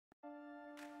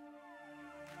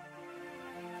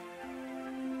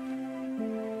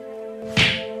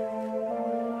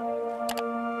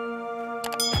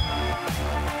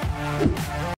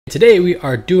Today we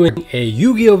are doing a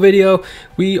Yu-Gi-Oh video.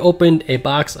 We opened a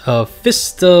box of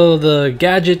Fist of the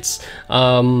Gadgets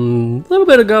a little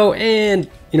bit ago, and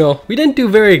we didn't do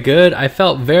very good. I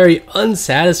felt very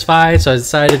unsatisfied, so I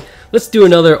decided let's do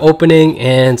another opening.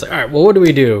 And it's like, all right, well, what do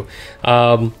we do?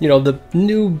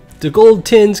 The gold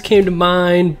tins came to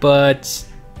mind, but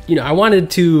I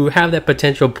wanted to have that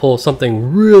potential pull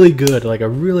something really good, like a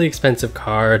really expensive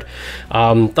card.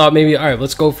 Thought maybe, all right,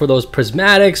 let's go for those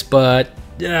prismatics, but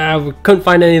we couldn't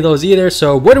find any of those either.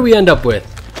 So what do we end up with?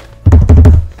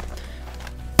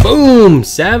 Boom!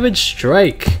 Savage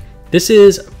Strike. This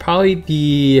is probably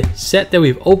the set that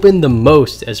we've opened the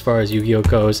most as far as Yu-Gi-Oh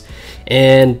goes,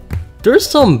 and there's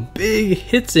some big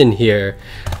hits in here.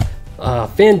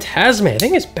 Phantasme, I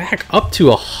think it's back up to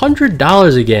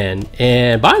 $100 again.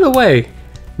 And by the way,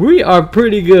 we are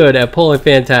pretty good at pulling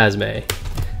Phantasme.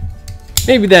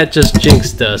 Maybe that just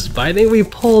jinxed us, but I think we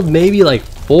pulled maybe like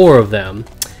 4 of them.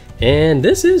 And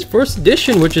this is first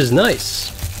edition, which is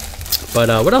nice. But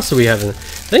what else do we have? I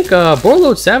think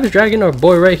Borload Savage Dragon, our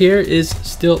boy right here, is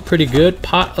still pretty good.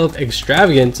 Pot of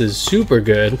Extravagance is super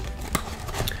good.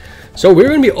 So we're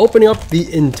going to be opening up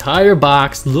the entire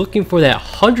box, looking for that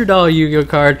 $100 Yu-Gi-Oh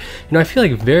card. I feel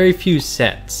like very few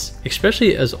sets,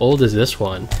 especially as old as this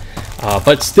one,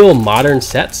 but still modern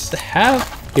sets,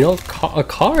 have a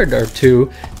card or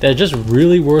two that are just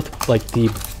really worth like the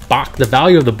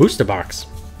value of the booster box.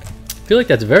 I feel like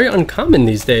that's very uncommon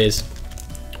these days,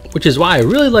 which is why I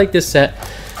really like this set.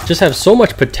 Just have so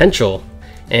much potential.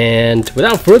 And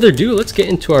without further ado, let's get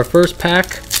into our first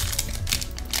pack.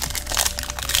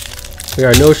 We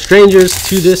are no strangers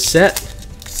to this set.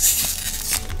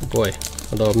 Oh boy,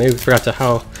 although maybe we forgot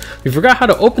how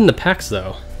to open the packs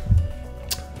though.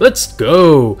 Let's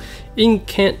go.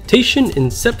 Incantation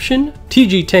Inception,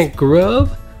 TG Tank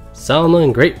Grub,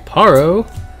 Solomon Great Paro,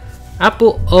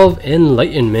 Apple of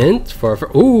Enlightenment for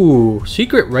ooh,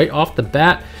 secret right off the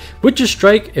bat. Witch's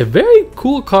Strike, a very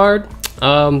cool card.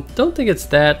 Don't think it's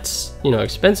that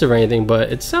expensive or anything,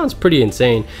 but it sounds pretty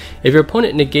insane. If your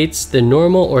opponent negates the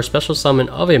normal or special summon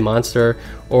of a monster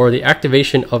or the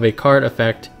activation of a card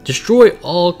effect, destroy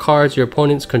all cards your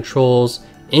opponent controls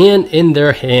and in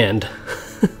their hand.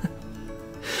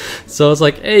 So it's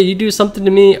like, hey, you do something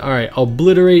to me, all right, I'll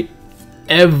obliterate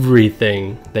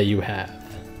everything that you have.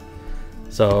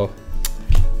 So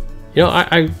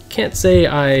I can't say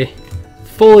I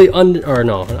fully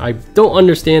I don't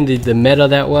understand the meta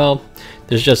that well.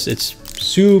 It's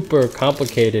super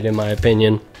complicated in my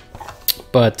opinion,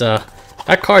 but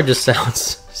that card just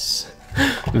sounds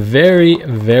very,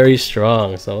 very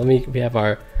strong. So we have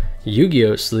our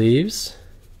Yu-Gi-Oh sleeves.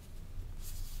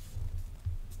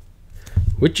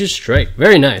 Witch's Strike,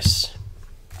 very nice.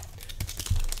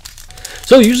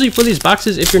 So usually for these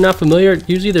boxes, if you're not familiar,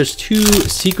 usually there's 2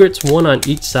 secrets, one on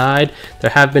each side. There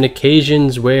have been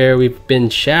occasions where we've been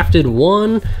shafted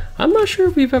 1. I'm not sure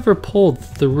if we've ever pulled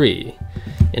 3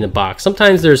 in a box.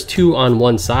 Sometimes there's 2 on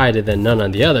one side and then none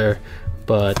on the other.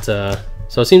 But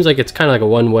so it seems like it's kind of like a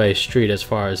one-way street as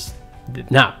far as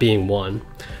not being one.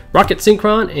 Rocket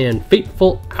Synchron and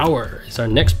Fateful Hour is our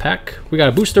next pack. We got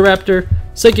a Booster Raptor,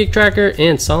 Psychic Tracker,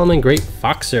 and Solomon Great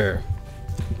Foxer.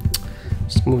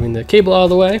 Just moving the cable out of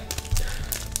the way.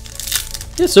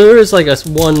 Yeah, so there is like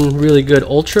one really good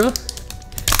Ultra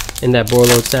in that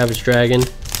Borload Savage Dragon.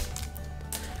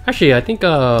 Actually, I think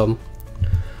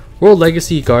World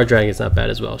Legacy Guard Dragon is not bad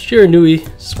as well. Shiranui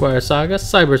Squire Saga,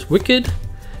 Cyber's Wicked,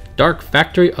 Dark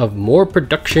Factory of More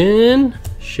Production,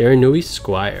 Shiranui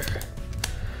Squire.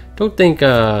 Don't think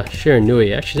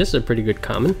Shiranui, actually this is a pretty good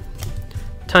common.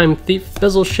 Time Thief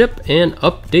Bezel Ship and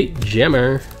Update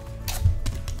Jammer.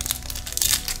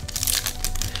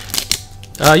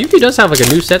 Yu-Gi does have like a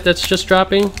new set that's just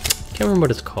dropping. Can't remember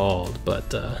what it's called,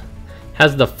 but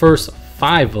has the first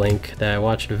 5 link that I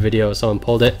watched a video, someone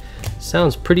pulled it.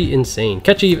 Sounds pretty insane.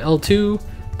 Catch Eve L2,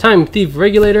 Time Thief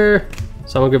Regulator,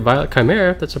 Summon Good Violet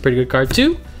Chimera, that's a pretty good card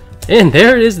too. And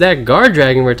there it is, that Guard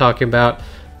Dragon we're talking about.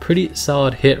 Pretty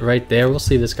solid hit right there. We'll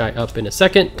see this guy up in a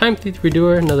second. Time Thief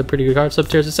Redoer, another pretty good card.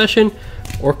 Subterra's Accession,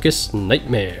 Orcus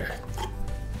Nightmare.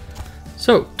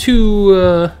 So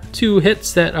two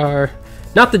hits that are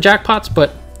not the jackpots,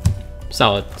 but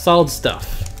solid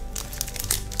stuff.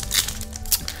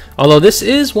 Although this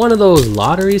is one of those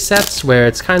lottery sets where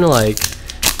it's kind of like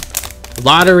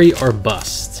lottery or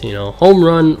bust, home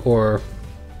run or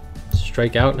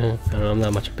strike out. I don't know, I'm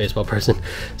not much of a baseball person.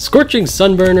 Scorching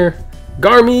Sunburner,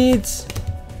 Garmeads,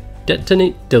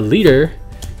 Detonate Deleter,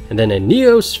 and then a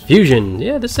Neos Fusion.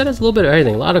 Yeah, this set has a little bit of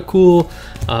everything. A lot of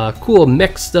cool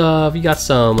mech stuff. You got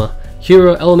some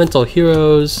elemental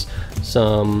heroes,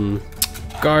 some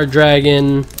Guard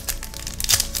Dragon,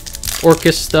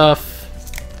 Orcus stuff.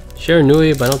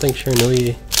 Shiranui, but I don't think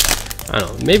Shiranui... I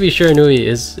don't know. Maybe Shiranui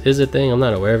is a thing. I'm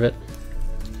not aware of it.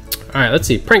 Alright, let's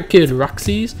see. Prank Kid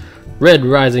Roxy's Red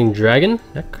Rising Dragon.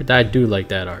 I do like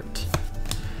that art.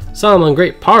 Solomon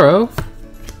Great Paro.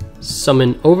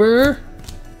 Summon Over.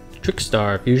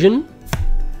 Trickstar Fusion.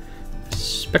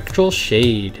 Spectral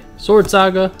Shade. Sword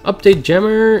Saga. Update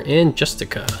Gemmer. And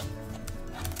Justica.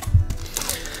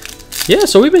 Yeah,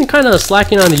 so we've been kind of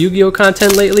slacking on the Yu-Gi-Oh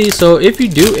content lately, so if you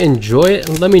do enjoy it,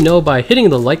 let me know by hitting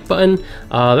the like button.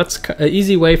 That's an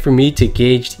easy way for me to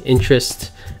gauge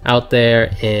interest out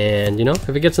there, and you know, if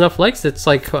it gets enough likes, it's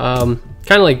like kind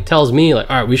of like tells me like,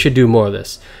 all right, we should do more of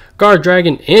this. Guard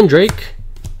Dragon and Drake,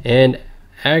 and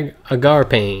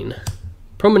Agarpain.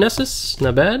 Prominesis,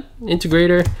 not bad.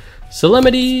 Integrator,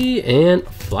 Solemnity, and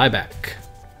Flyback.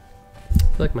 I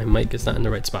feel like my mic is not in the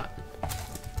right spot.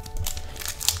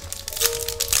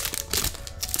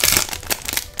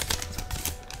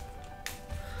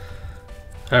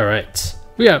 Alright,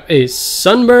 we have a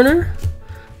Sunburner,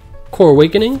 Core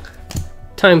Awakening,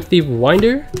 Time Thief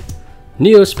Winder,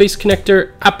 Neo Space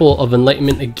Connector, Apple of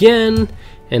Enlightenment again,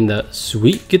 and the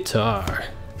Sweet Guitar.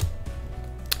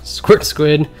 Squirt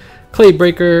Squid, Clay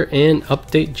Breaker, and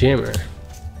Update Jammer.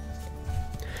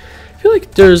 I feel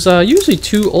like there's usually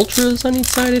 2 Ultras on each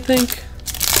side, I think.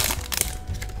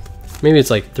 Maybe it's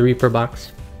like 3 per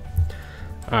box.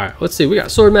 Alright, let's see, we got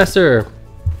Swordmaster,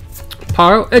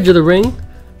 Paro, Edge of the Ring,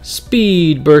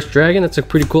 Speed Burst Dragon, that's a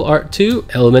pretty cool art too.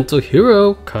 Elemental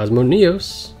Hero, Cosmo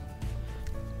Neos.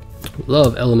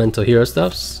 Love Elemental Hero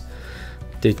stuffs.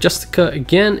 The Justica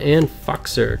again, and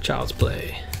Foxer, Child's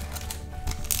Play.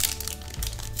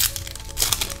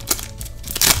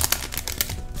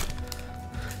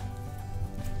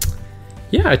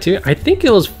 Yeah, I think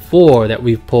it was 4 that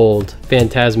we've pulled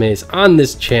Phantasmes on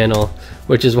this channel,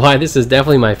 which is why this is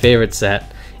definitely my favorite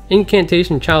set.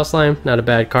 Incantation Child Slime, not a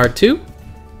bad card too.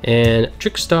 And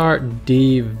Trickstar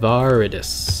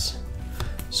Divaridus.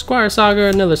 Squire Saga,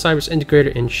 another Cybers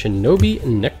Integrator, and Shinobi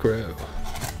Necro.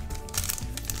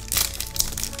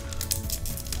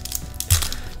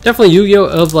 Definitely Yu-Gi-Oh!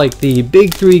 Of like the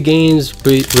big 3 games,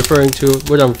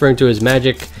 what I'm referring to as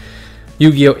Magic,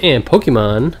 Yu-Gi-Oh! And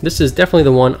Pokemon. This is definitely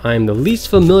the one I'm the least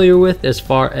familiar with as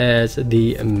far as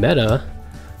the meta,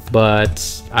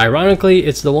 but ironically,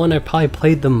 it's the one I probably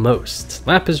played the most.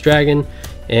 Lapis Dragon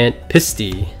and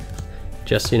Pisty.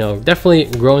 Just, you know, definitely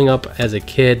growing up as a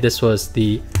kid, this was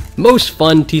the most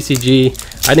fun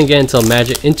TCG. I didn't get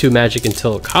into Magic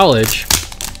until college.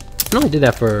 I only did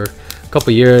that for a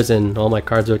couple years, and all my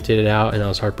cards rotated out, and I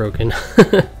was heartbroken.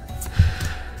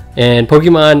 And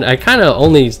Pokemon, I kind of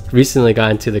only recently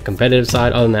got into the competitive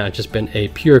side. Other than that, I've just been a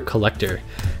pure collector.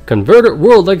 Converter,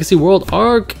 World Legacy, World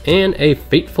Arc, and a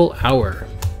Fateful Hour.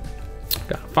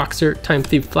 Got Foxer, Time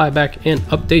Thief, Flyback, and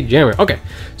Update Jammer. Okay,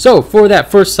 so for that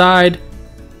first side,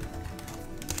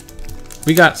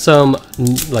 we got some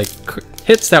like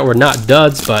hits that were not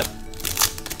duds, but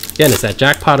again, it's that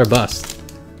jackpot or bust.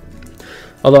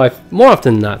 Although more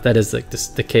often than not, that is like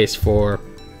the case for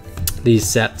these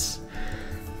sets.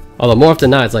 Although more often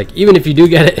than not, it's like even if you do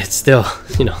get it, it's still,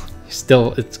 you know, it's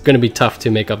going to be tough to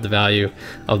make up the value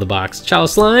of the box.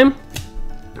 Chalice Slime,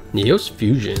 Neos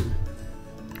Fusion,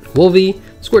 Wolvie,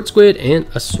 Squirt Squid, and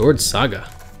a Sword Saga.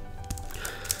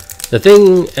 The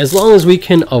thing, as long as we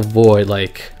can avoid,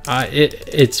 like,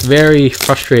 it's very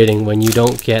frustrating when you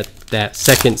don't get that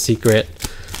second secret.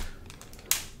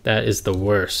 That is the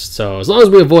worst. So as long as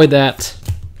we avoid that,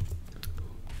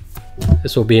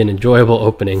 this will be an enjoyable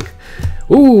opening.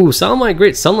 Ooh, Sunlight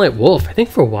Great Sunlight Wolf. I think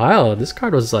for a while, this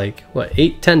card was like, what,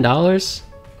 $8, $10?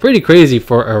 Pretty crazy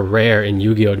for a rare in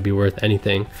Yu-Gi-Oh! To be worth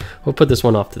anything. We'll put this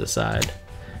one off to the side.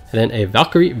 And then a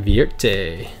Valkyrie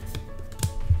Vierte.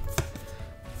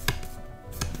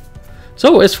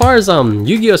 So as far as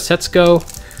Yu-Gi-Oh! Sets go,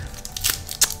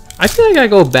 I feel like I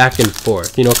go back and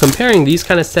forth. You know, comparing these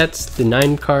kind of sets, the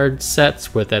 9-card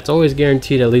sets with that's always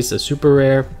guaranteed at least a super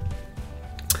rare,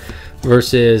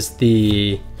 versus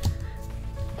the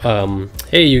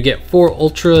hey, you get 4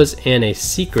 ultras and a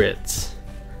secret.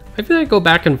 I feel like I go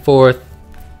back and forth.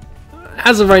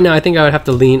 As of right now, I think I would have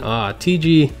to lean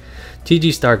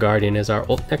TG Star Guardian is our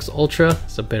next ultra.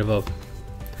 It's a bit of a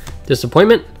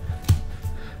disappointment,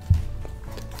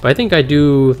 but I think I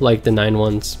do like the 9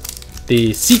 ones.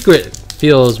 The secret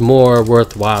feels more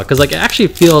worthwhile because like it actually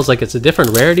feels like it's a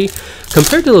different rarity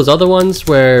compared to those other ones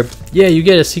where, yeah, you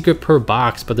get a secret per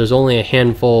box, but there's only a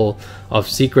handful of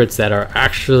secrets that are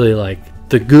actually like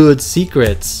the good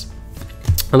secrets.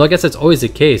 And I guess that's always the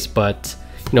case, but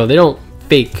you know, they don't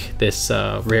fake this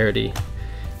rarity,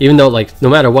 even though like no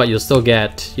matter what, you'll still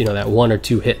get, you know, that 1 or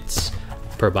 2 hits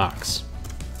per box.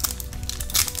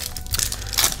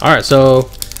 Alright,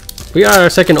 so we got our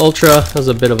second Ultra. That was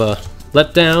a bit of a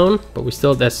letdown, but we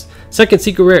still, that second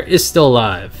secret rare is still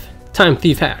alive. Time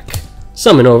Thief hack.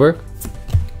 Summon over.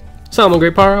 Salmon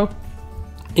Great Paro.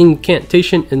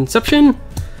 Incantation Inception.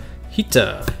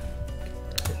 Hita.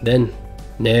 And then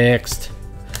next,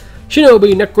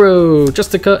 Shinobi Necro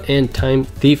Justica and Time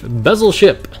Thief Bezel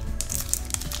Ship.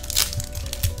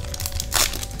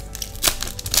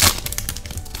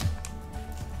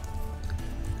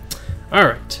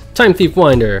 Alright, Time Thief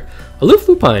Winder. Aloof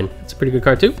Lupine. That's a pretty good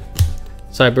card too.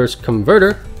 Cyber's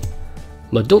Converter.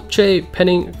 La Dolce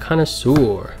Petting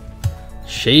Connoisseur.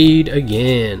 Shade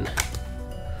again.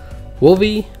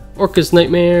 Wolvie, Orca's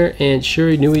Nightmare, and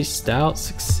Shuri Nui Style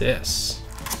Success.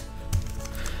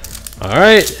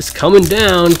 Alright, it's coming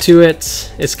down to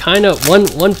it. It's kind of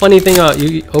one funny thing about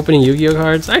opening Yu-Gi-Oh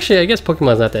cards. Actually, I guess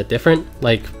Pokemon's not that different.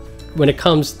 Like, when it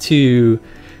comes to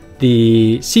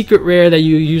the secret rare that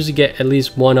you usually get at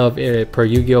least one of per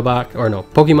Yu-Gi-Oh box, or no,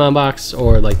 Pokemon box,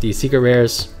 or like the secret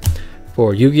rares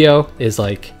for Yu-Gi-Oh is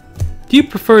like, do you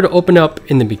prefer to open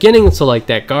up in the beginning, so like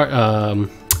that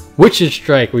Witch's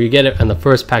Strike where you get it on the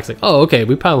first pack, it's like, oh okay,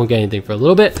 we probably won't get anything for a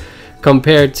little bit,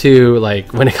 compared to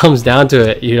like when it comes down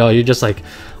to it, you know, you're just like,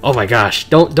 oh my gosh,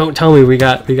 don't tell me we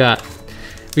got gypped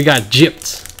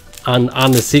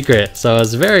on the secret. So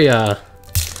it's very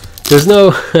there's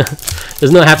no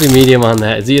there's no happy medium on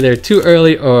that. It's either too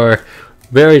early or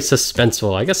very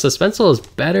suspenseful. I guess suspenseful is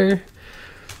better,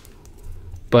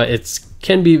 but it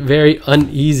can be very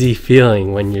uneasy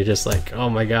feeling when you're just like, oh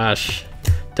my gosh,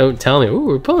 don't tell me. Ooh,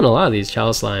 we're pulling a lot of these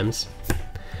Chalice Slimes.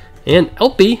 And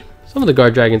LP, some of the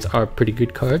Guard Dragons are pretty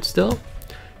good cards still.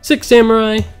 Six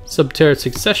Samurai, Subterra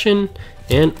Succession,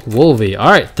 and Wolvie.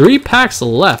 Alright, 3 packs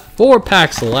left, 4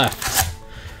 packs left.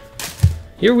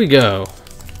 Here we go.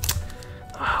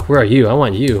 Where are you? I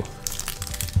want you.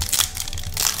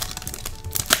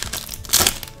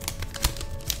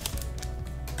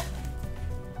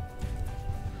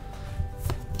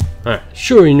 Alright,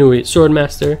 Shuri Nui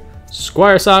Swordmaster,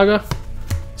 Squire Saga,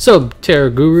 Subterra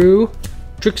Guru,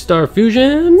 Trickstar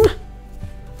Fusion,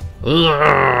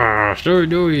 Shuri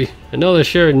Nui, another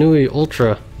Shuri Nui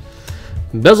Ultra,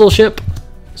 Bezel Ship,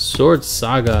 Sword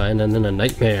Saga, and then a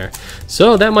Nightmare.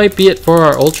 So that might be it for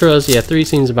our Ultras. Yeah, 3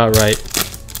 seems about right.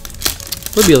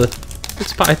 Would be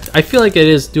I feel like it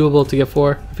is doable to get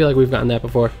 4. I feel like we've gotten that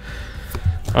before.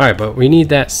 Alright, but we need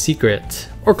that secret.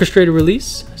 Orchestrated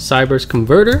Release, Cyber's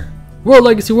Converter, World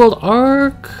Legacy World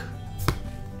Arc,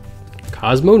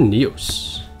 Cosmo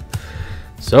Neos.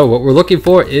 So what we're looking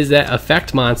for is that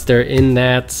effect monster in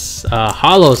that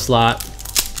hollow slot.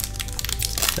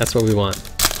 That's what we want.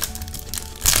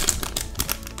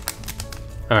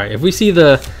 Alright, if we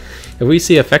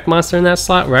see effect monster in that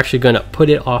slot, we're actually gonna put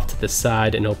it off to the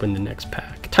side and open the next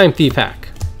pack. Time Thief hack.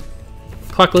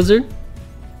 Clock Lizard,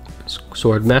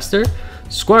 Swordmaster,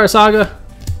 Squire Saga,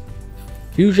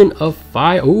 Fusion of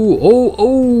Fire.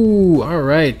 Oh,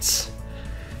 alright.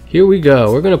 Here we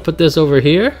go. We're gonna put this over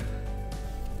here.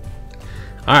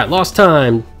 Alright, Lost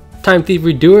Time, Time Thief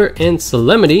Redoer, and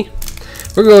Solemnity.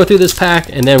 We're going through this pack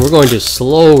and then we're going to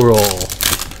slow roll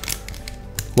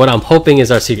what I'm hoping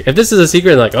is our secret. If this is a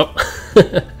secret, like, oh,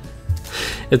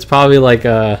 it's probably like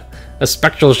a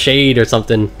Spectral Shade or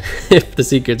something. If the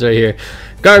secret's right here.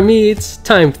 Garmeets,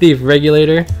 Time Thief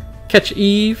Regulator, Catch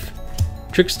Eve,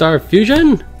 Trickstar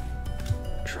Fusion,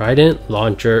 Trident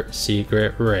Launcher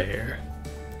Secret Rare.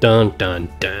 Dun dun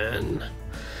dun.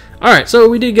 Alright, so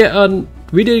we did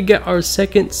get our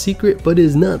second secret, but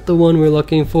it's not the one we're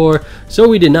looking for. So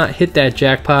we did not hit that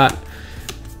jackpot.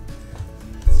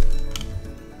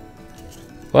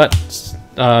 But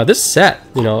this set,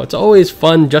 you know, it's always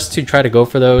fun just to try to go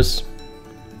for those.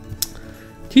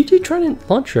 TG Trident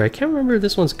Launcher, I can't remember if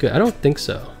this one's good. I don't think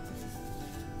so.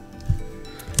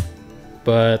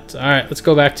 But alright, let's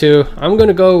go back to, I'm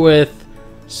gonna go with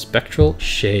Spectral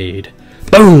Shade.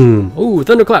 Boom! Ooh,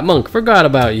 Thunderclap Monk, forgot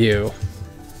about you.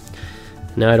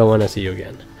 Now I don't want to see you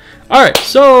again. Alright,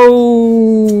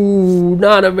 so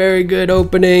not a very good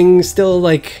opening. Still,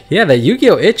 like, yeah, the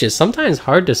Yu-Gi-Oh itch is sometimes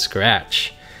hard to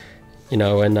scratch. You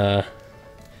know, and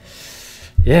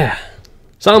yeah.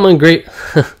 Solomon Great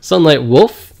Sunlight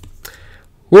Wolf,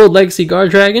 World Legacy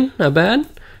Guard Dragon, not bad.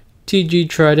 TG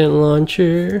Trident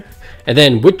Launcher, and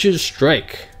then Witch's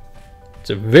Strike. It's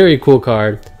a very cool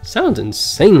card. Sounds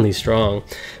insanely strong.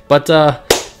 But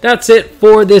that's it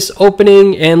for this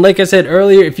opening. And like I said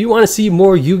earlier, if you want to see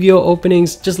more Yu-Gi-Oh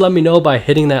openings, just let me know by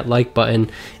hitting that like button.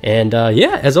 And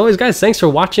yeah, as always guys, thanks for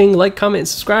watching. Like, comment, and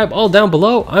subscribe all down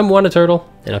below. I'm WandaTurtle,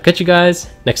 and I'll catch you guys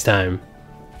next time.